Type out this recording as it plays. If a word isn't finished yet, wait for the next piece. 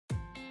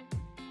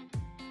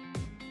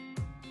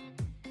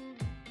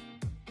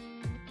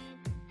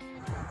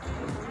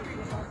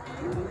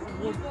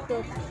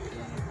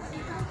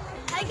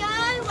Hi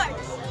guys,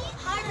 what's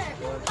harder?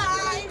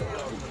 Hi.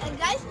 And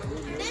guys,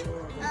 today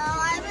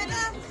I'm in a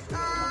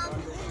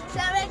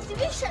flower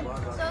exhibition.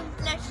 So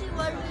let's see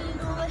what we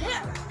do over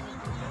here.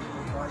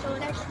 So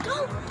let's go.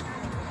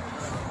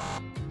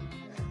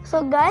 So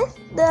guys,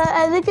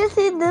 as you can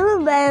see, there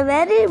were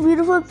very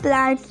beautiful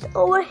plants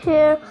over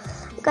here.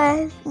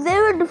 Guys,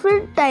 there were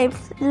different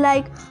types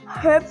like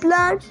herb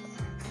plants,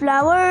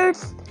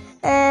 flowers,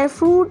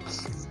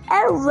 fruits,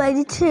 and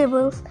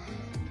vegetables.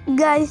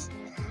 Guys,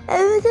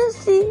 as you can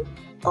see,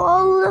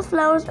 all the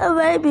flowers are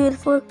very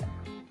beautiful.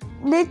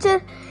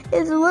 Nature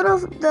is one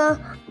of the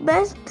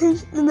best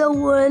things in the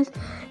world.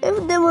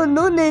 If there were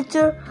no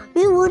nature,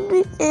 we wouldn't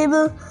be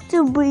able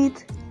to breathe.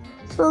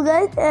 So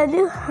guys, as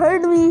you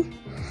heard me,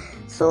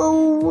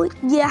 so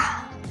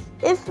yeah,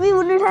 if we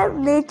wouldn't have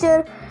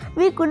nature,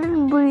 we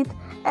couldn't breathe.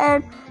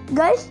 And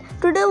guys,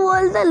 today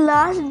was the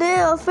last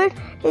day of it.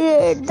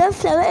 The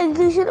flower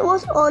exhibition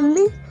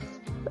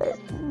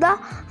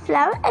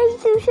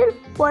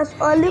was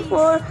only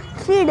for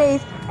 3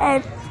 days,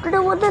 and today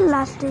was the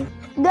last day.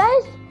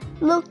 Guys,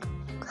 look,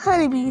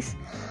 honeybees.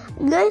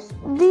 Guys,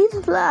 these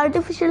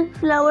artificial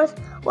flowers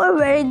were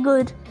very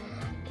good.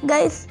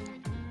 Guys,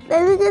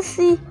 as you can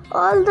see,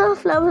 all the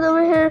flowers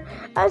over here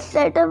are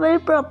set up very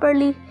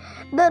properly.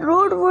 The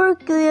road were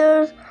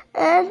clear,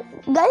 and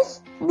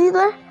guys, these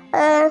were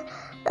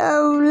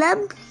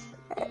lamps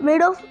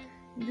made of.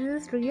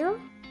 This is real?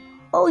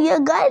 Oh yeah,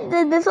 guys,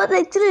 this was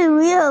actually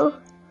real.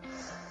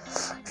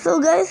 So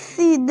guys,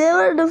 see, they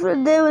were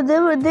different.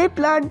 They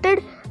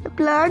planted the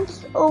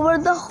plants over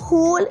the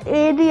whole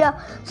area,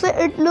 so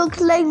it looks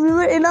like we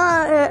were in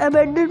a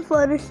abandoned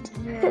forest.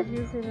 Yeah,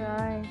 this is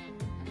right.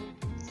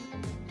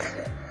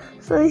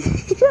 So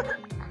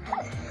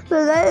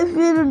so guys, if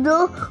you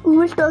know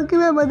who is talking,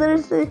 my mother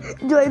is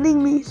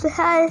joining me. Say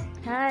hi.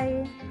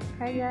 Hi.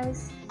 Hi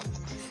guys.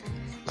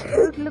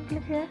 Look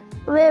here.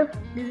 Where?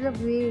 This is a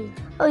way.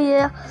 Oh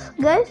yeah,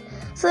 guys.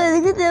 So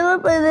as you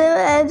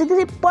can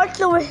see,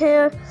 pots over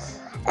here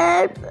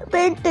and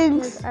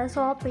paintings. Yes, I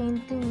saw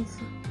paintings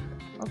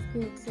of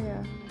kids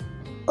here.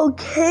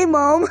 Okay,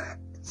 mom.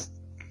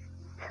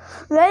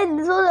 Guys,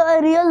 this was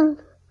a real.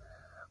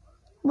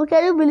 But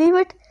can you believe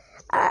it?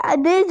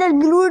 They just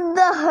glued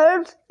the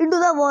herbs into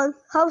the wall.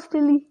 How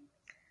silly.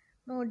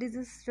 No, this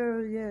is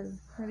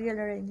real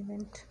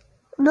arrangement.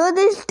 No,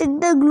 they stick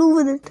the glue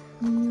with it.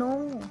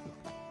 No.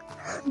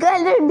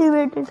 Guys, let's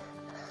debate it.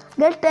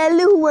 Guys, tell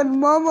you who won,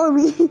 mom or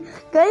me.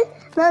 Guys,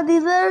 now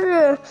these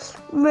are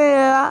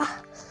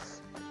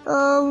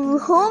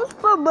homes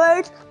for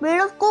birds made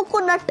of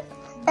coconut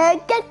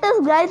and cactus.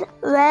 Guys,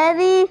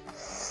 very.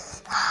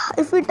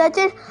 If we touch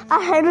it,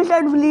 our hand will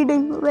start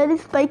bleeding. Very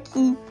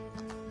spiky.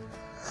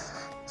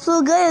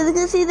 So guys, as you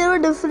can see, there were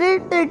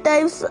different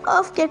types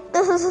of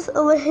cactuses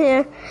over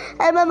here,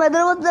 and my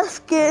mother was the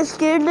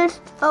scaredest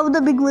of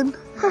the big one.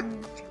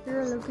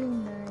 You're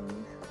looking nice.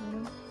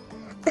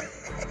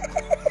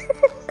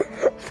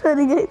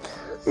 Sorry guys.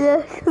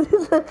 Yeah.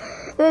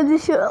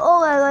 Oh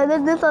my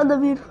god, this is the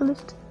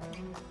beautifulest.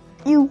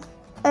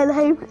 I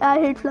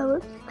hate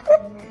flowers.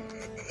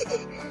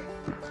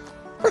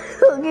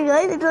 Okay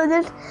guys, it was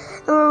just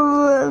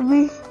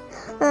me.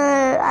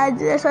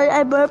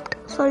 I burped.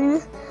 Sorry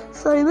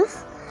miss.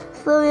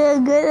 So yeah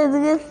guys, as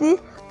you can see,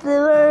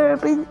 there were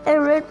pink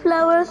and red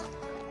flowers,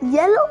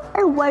 yellow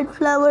and white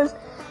flowers,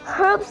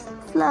 herbs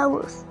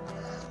flowers.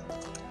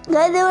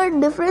 Guys, there were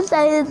different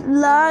sizes: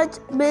 large,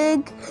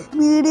 big,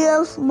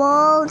 medium,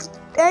 small,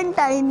 and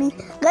tiny.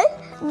 Guys,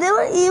 there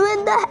were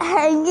even the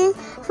hanging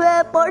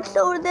pots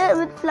over there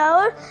with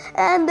flowers,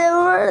 and there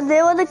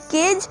was a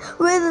cage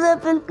with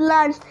the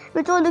plants,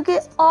 which was looking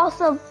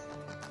awesome.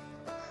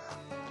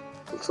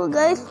 So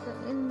guys,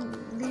 in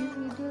these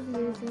videos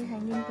you say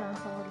hanging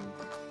plants only.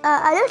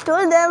 I just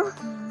told them.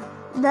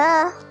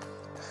 Duh.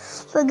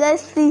 So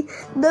guys, see,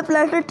 the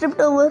plants were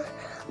tripped over.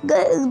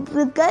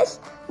 Guys,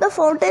 the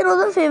fountain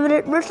was a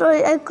favorite, but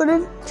sorry, I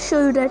couldn't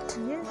show you that.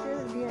 Yes,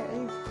 there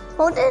is.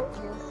 Fountain?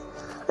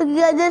 Yes. Okay,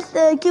 guys,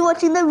 just keep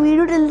watching the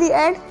video till the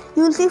end.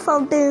 You will see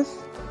fountains.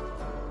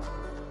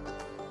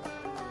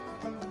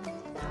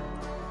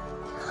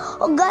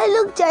 Oh, guys,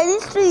 look,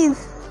 Chinese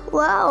trees.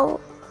 Wow.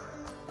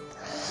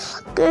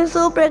 Okay,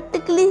 so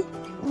practically,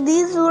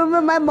 these were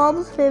my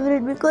mom's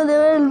favorite because they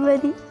were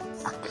very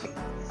ugly.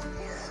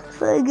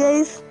 So,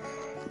 guys,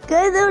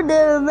 there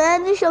were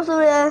many shops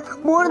over there.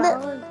 More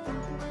than.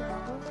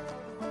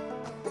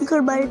 You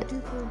could buy it.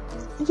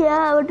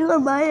 Yeah, but you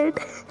could buy it.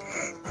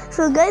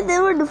 So guys,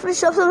 there were different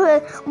shops over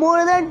here.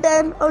 More than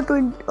 10 or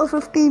 20 or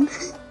 15.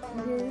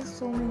 There is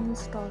so many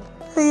stalls.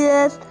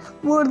 Yes,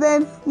 more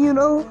than,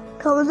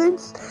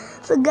 thousands.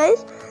 So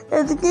guys,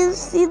 as you can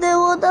see, there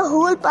was the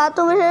whole path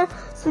over here.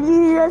 So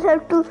you just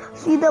have to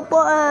see the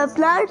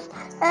plants,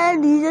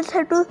 and you just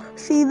have to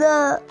see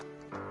the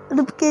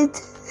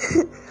ribcage.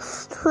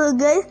 So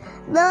guys,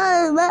 now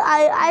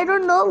I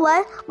don't know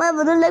why my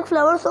mother likes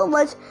flowers so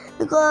much,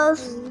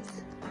 because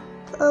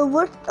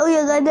what? Oh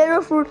yeah, guys, there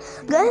are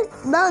fruits. Guys,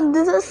 now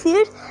this is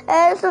seeds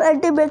and some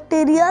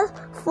antibacterial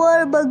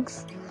for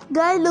bugs.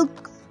 Guys,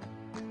 look.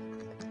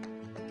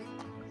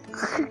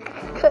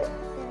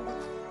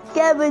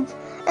 Cabbage.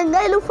 And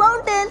guys, look,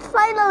 fountains,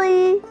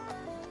 finally.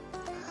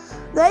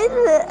 Guys,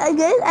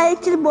 I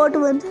actually bought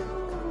one.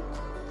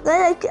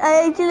 Guys,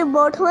 I actually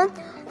bought one.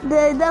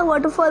 The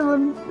waterfall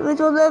one, which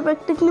was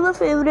practically my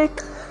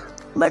favorite.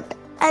 But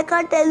I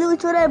can't tell you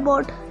which one I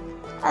bought.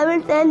 I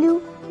will tell you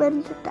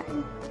when the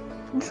time.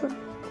 This one.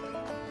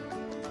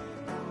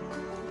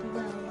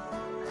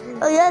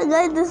 Oh yeah,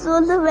 guys, this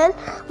was the well.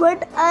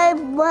 But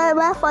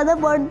my father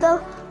bought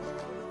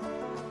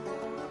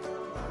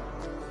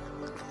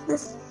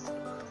this.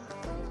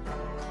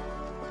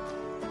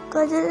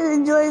 Guys, just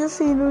enjoy the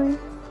scenery.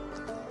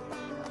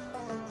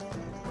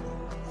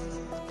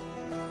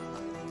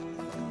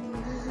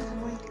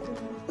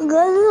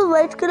 Guys, this is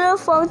white color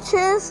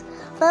fountains.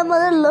 My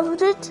mother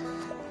loved it.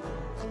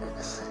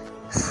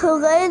 So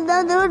guys,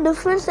 now there are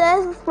different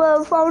size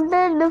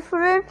fountain,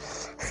 different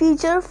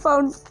feature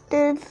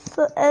fountains.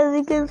 So as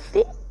you can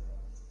see,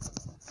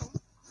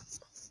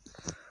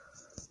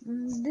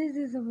 this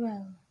is a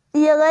well.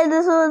 Yeah, guys,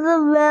 this was a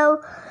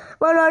well,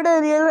 but not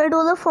a real well. It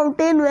was a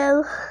fountain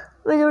well,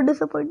 which was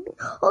disappointing.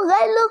 Oh,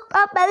 guys, look,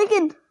 a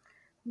pelican.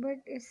 But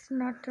it's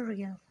not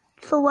real.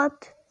 So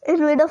what? It's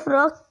made of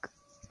rock.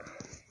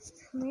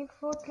 It's made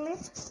for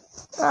cliff.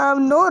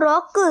 No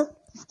rock.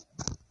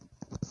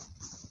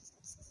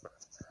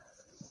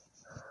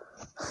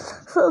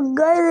 So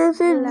guys, this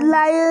is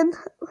lion.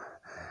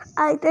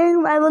 I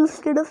think I was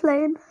scared of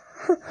lion.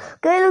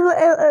 Guys,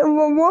 look,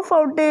 more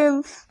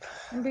fountains.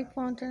 Big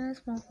fountain and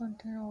small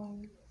fountain. Oh.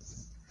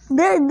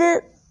 Guys,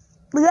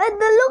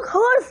 look,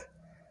 horse.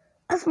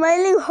 A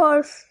smiling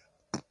horse.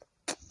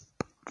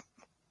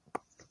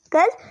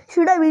 Guys,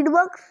 should I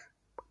beatbox?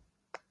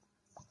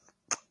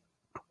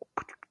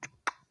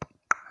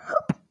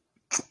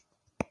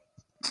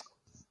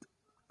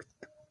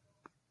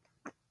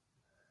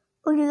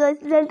 Okay, guys,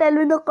 then tell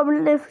me in the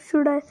comment if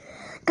should I.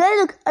 Guys,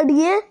 look, a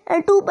deer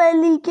and two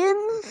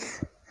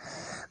pelicans.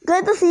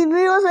 Guys, the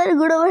scenery was very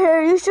good over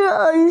here. You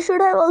should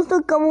have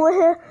also come over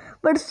here,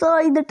 but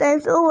sorry, the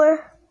time's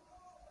over.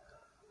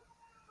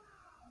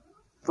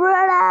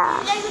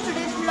 Prada. Like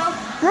today's vlog.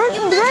 Guys,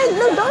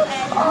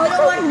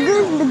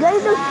 look,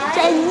 guys, look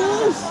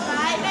Chinese.